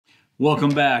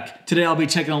Welcome back. Today I'll be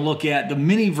taking a look at the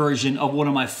mini version of one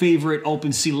of my favorite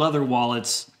open sea leather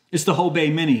wallets. It's the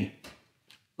Houbei Mini.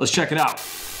 Let's check it out.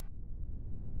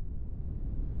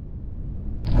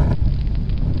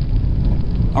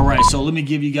 Alright, so let me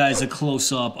give you guys a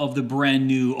close-up of the brand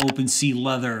new open sea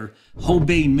leather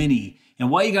Houbei Mini. And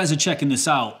while you guys are checking this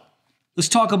out, let's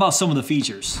talk about some of the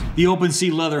features. The open sea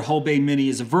leather Houbei Mini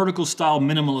is a vertical style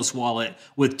minimalist wallet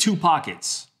with two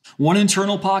pockets. One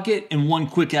internal pocket and one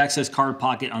quick access card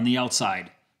pocket on the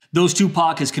outside. Those two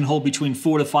pockets can hold between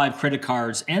 4 to 5 credit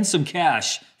cards and some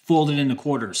cash folded into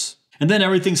quarters. And then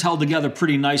everything's held together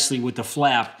pretty nicely with the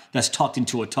flap that's tucked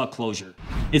into a tuck closure.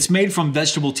 It's made from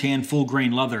vegetable tan full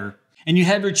grain leather, and you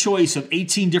have your choice of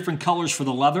 18 different colors for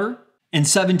the leather and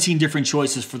 17 different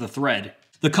choices for the thread.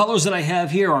 The colors that I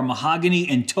have here are mahogany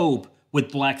and taupe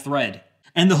with black thread.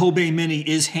 And the Houbei Mini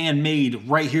is handmade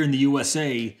right here in the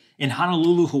USA in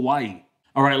Honolulu, Hawaii.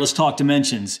 All right, let's talk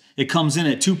dimensions. It comes in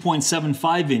at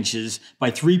 2.75 inches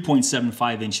by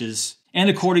 3.75 inches. And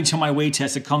according to my weight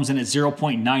test, it comes in at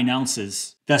 0.9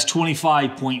 ounces. That's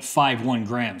 25.51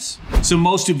 grams. So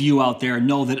most of you out there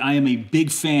know that I am a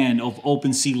big fan of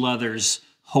Open Sea Leather's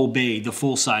Houbei, the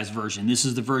full-size version. This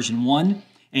is the version 1.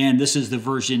 And this is the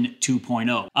version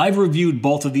 2.0. I've reviewed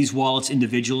both of these wallets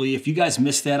individually. If you guys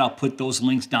missed that, I'll put those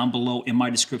links down below in my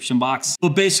description box.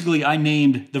 But basically, I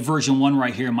named the version 1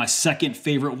 right here my second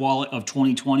favorite wallet of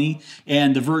 2020,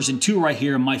 and the version 2 right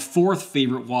here my fourth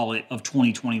favorite wallet of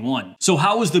 2021. So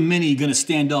how is the Mini gonna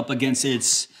stand up against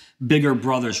its bigger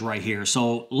brothers right here?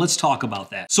 So let's talk about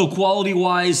that. So quality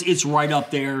wise, it's right up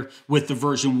there with the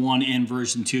version 1 and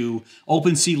version 2.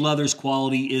 Open Sea Leather's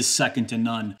quality is second to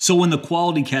none. So in the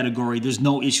quality category, there's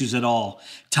no issues at all.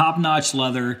 Top-notch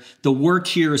leather. The work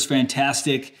here is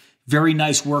fantastic. Very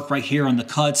nice work right here on the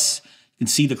cuts. You can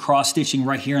see the cross stitching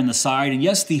right here on the side. And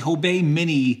yes, the Houbei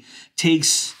Mini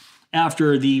takes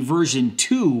after the version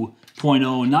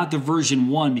 2.0 and not the version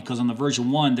 1, because on the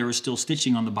version 1, there is still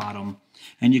stitching on the bottom.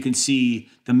 And you can see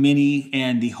the Mini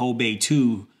and the Houbei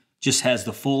 2 just has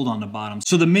the fold on the bottom.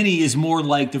 So the Mini is more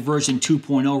like the version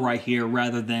 2.0 right here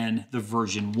rather than the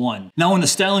version 1. Now in the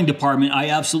styling department, I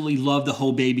absolutely love the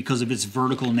Houbei because of its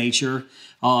vertical nature.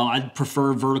 I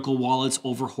prefer vertical wallets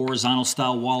over horizontal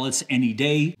style wallets any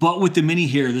day. But with the Mini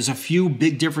here, there's a few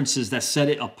big differences that set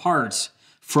it apart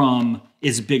from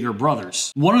its bigger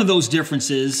brothers. One of those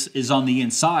differences is on the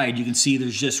inside. You can see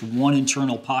there's just one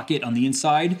internal pocket on the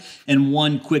inside and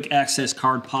one quick access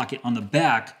card pocket on the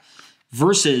back,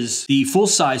 versus the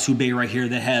full-size Houbei right here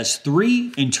that has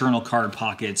 3 internal card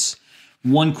pockets,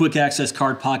 one quick access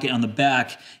card pocket on the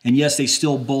back, and yes, they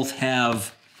still both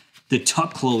have the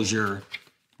tuck closure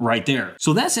right there.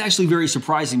 So that's actually very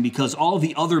surprising because all of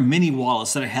the other mini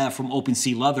wallets that I have from Open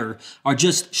Sea Leather are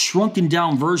just shrunken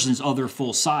down versions of their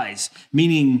full size,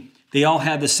 meaning they all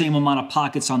have the same amount of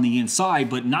pockets on the inside,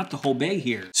 but not the Houbei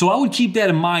here. So I would keep that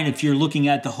in mind if you're looking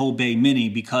at the Houbei Mini,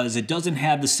 because it doesn't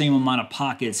have the same amount of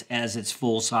pockets as its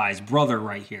full size brother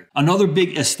right here. Another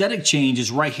big aesthetic change is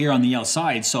right here on the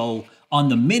outside. So on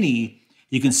the Mini,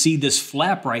 you can see this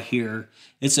flap right here.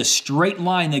 It's a straight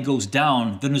line that goes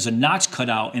down, then there's a notch cut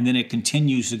out, and then it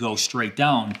continues to go straight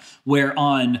down. Where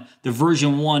on the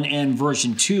version 1 and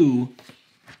version 2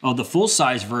 of the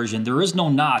full-size version, there is no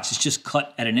notch, it's just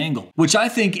cut at an angle, which I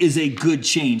think is a good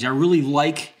change. I really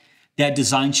like that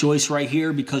design choice right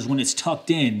here because when it's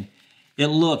tucked in, it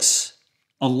looks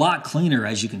a lot cleaner,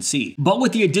 as you can see. But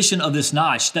with the addition of this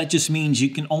notch, that just means you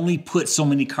can only put so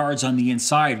many cards on the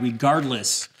inside,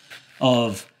 regardless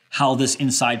of how this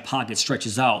inside pocket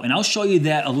stretches out. And I'll show you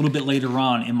that a little bit later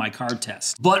on in my card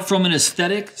test. But from an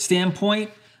aesthetic standpoint,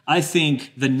 I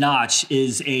think the notch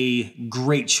is a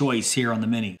great choice here on the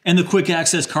Mini. And the quick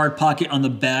access card pocket on the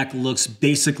back looks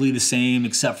basically the same,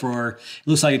 except for it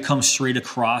looks like it comes straight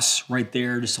across right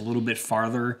there, just a little bit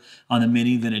farther on the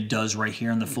Mini than it does right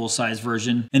here in the full-size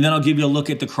version. And then I'll give you a look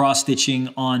at the cross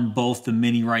stitching on both the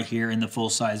Mini right here and the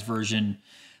full-size version.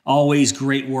 Always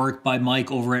great work by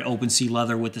Mike over at Open Sea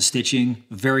Leather with the stitching.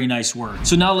 Very nice work.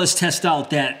 So now let's test out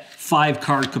that 5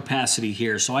 card capacity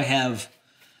here. So I have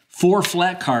 4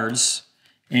 flat cards,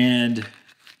 and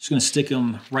just gonna stick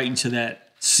them right into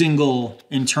that single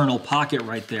internal pocket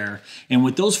right there. And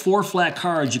with those 4 flat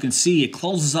cards, you can see it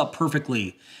closes up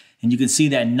perfectly. And you can see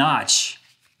that notch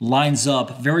lines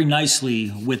up very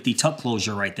nicely with the tuck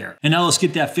closure right there. And now let's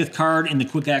get that 5th card in the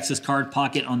quick access card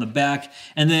pocket on the back.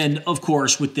 And then, of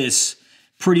course, with this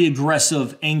pretty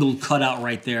aggressive angled cutout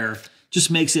right there, just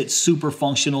makes it super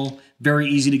functional. Very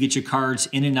easy to get your cards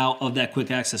in and out of that quick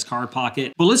access card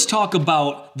pocket. But let's talk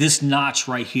about this notch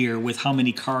right here with how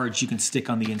many cards you can stick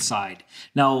on the inside.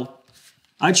 Now,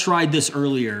 I tried this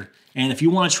earlier, And if you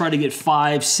want to try to get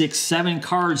 5, 6, 7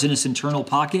 cards in this internal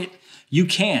pocket, you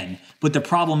can. But the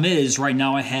problem is right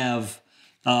now I have,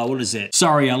 what is it?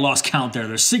 Sorry, I lost count there.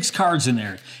 There's 6 cards in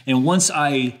there. And once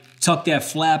I tuck that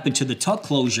flap into the tuck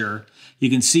closure, you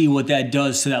can see what that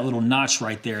does to that little notch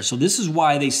right there. So this is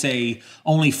why they say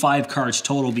only 5 cards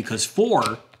total, because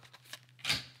 4,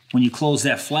 when you close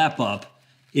that flap up,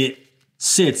 it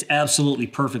sits absolutely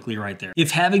perfectly right there. If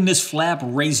having this flap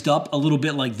raised up a little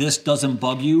bit like this doesn't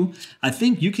bug you, I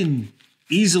think you can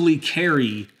easily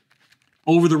carry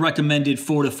over the recommended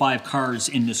 4 to 5 cards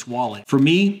in this wallet. For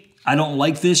me, I don't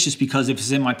like this just because if it's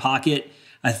in my pocket,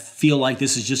 I feel like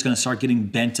this is just gonna start getting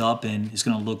bent up and it's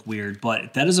gonna look weird. But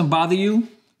if that doesn't bother you,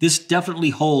 this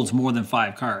definitely holds more than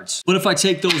 5 cards. But if I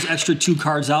take those extra 2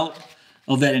 cards out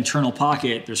of that internal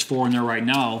pocket, there's 4 in there right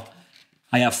now,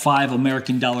 I have 5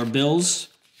 American dollar bills.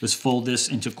 Let's fold this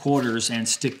into quarters and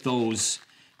stick those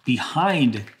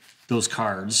behind those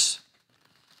cards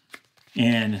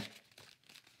and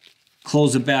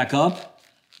close it back up.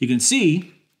 You can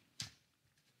see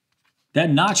that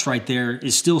notch right there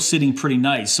is still sitting pretty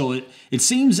nice. So it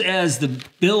seems as the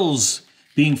bills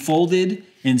being folded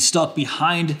and stuck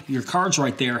behind your cards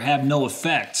right there have no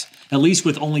effect, at least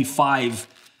with only 5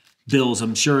 bills.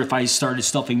 I'm sure if I started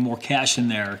stuffing more cash in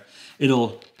there,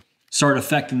 it'll start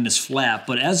affecting this flap.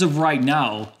 But as of right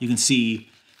now, you can see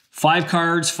 5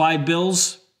 cards, 5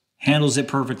 bills, handles it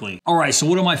perfectly. All right, so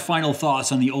what are my final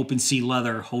thoughts on the Open Sea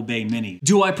Leather Houbei Mini?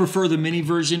 Do I prefer the mini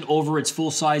version over its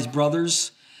full-size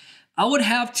brothers? I would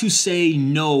have to say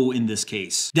no in this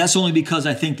case. That's only because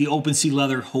I think the Open Sea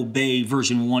Leather Houbei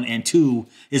version 1 and 2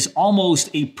 is almost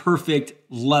a perfect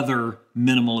leather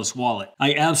minimalist wallet.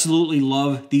 I absolutely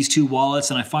love these 2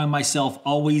 wallets, and I find myself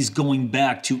always going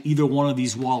back to either one of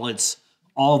these wallets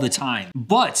all the time.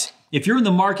 But if you're in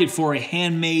the market for a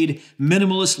handmade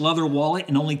minimalist leather wallet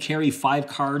and only carry 5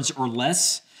 cards or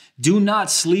less, do not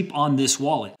sleep on this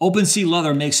wallet. Open Sea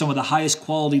Leather makes some of the highest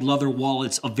quality leather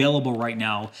wallets available right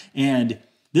now, and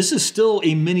this is still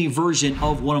a mini version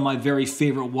of one of my very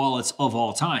favorite wallets of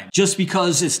all time. Just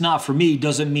because it's not for me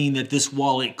doesn't mean that this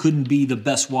wallet couldn't be the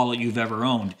best wallet you've ever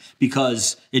owned,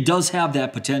 because it does have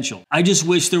that potential. I just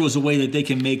wish there was a way that they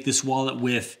can make this wallet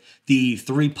with the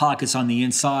 3 pockets on the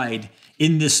inside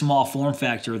in this small form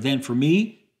factor. Then for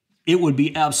me, it would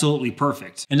be absolutely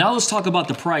perfect. And now let's talk about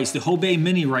the price. The Houbei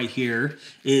Mini right here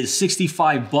is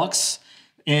 65 bucks,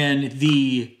 and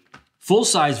the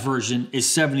full-size version is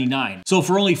 $79. So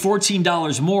for only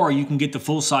 $14 more, you can get the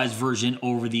full-size version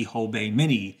over the Houbei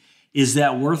Mini. Is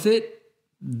that worth it?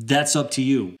 That's up to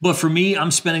you. But for me,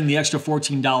 I'm spending the extra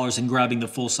 $14 and grabbing the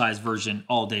full-size version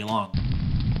all day long.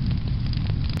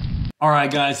 All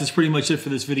right, guys, that's pretty much it for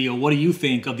this video. What do you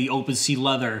think of the Open Sea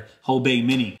Leather Houbei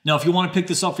Mini? Now, if you want to pick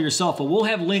this up for yourself, we'll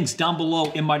have links down below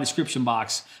in my description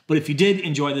box. But if you did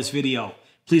enjoy this video,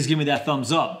 please give me that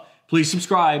thumbs up. Please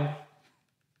subscribe.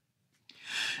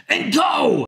 And go!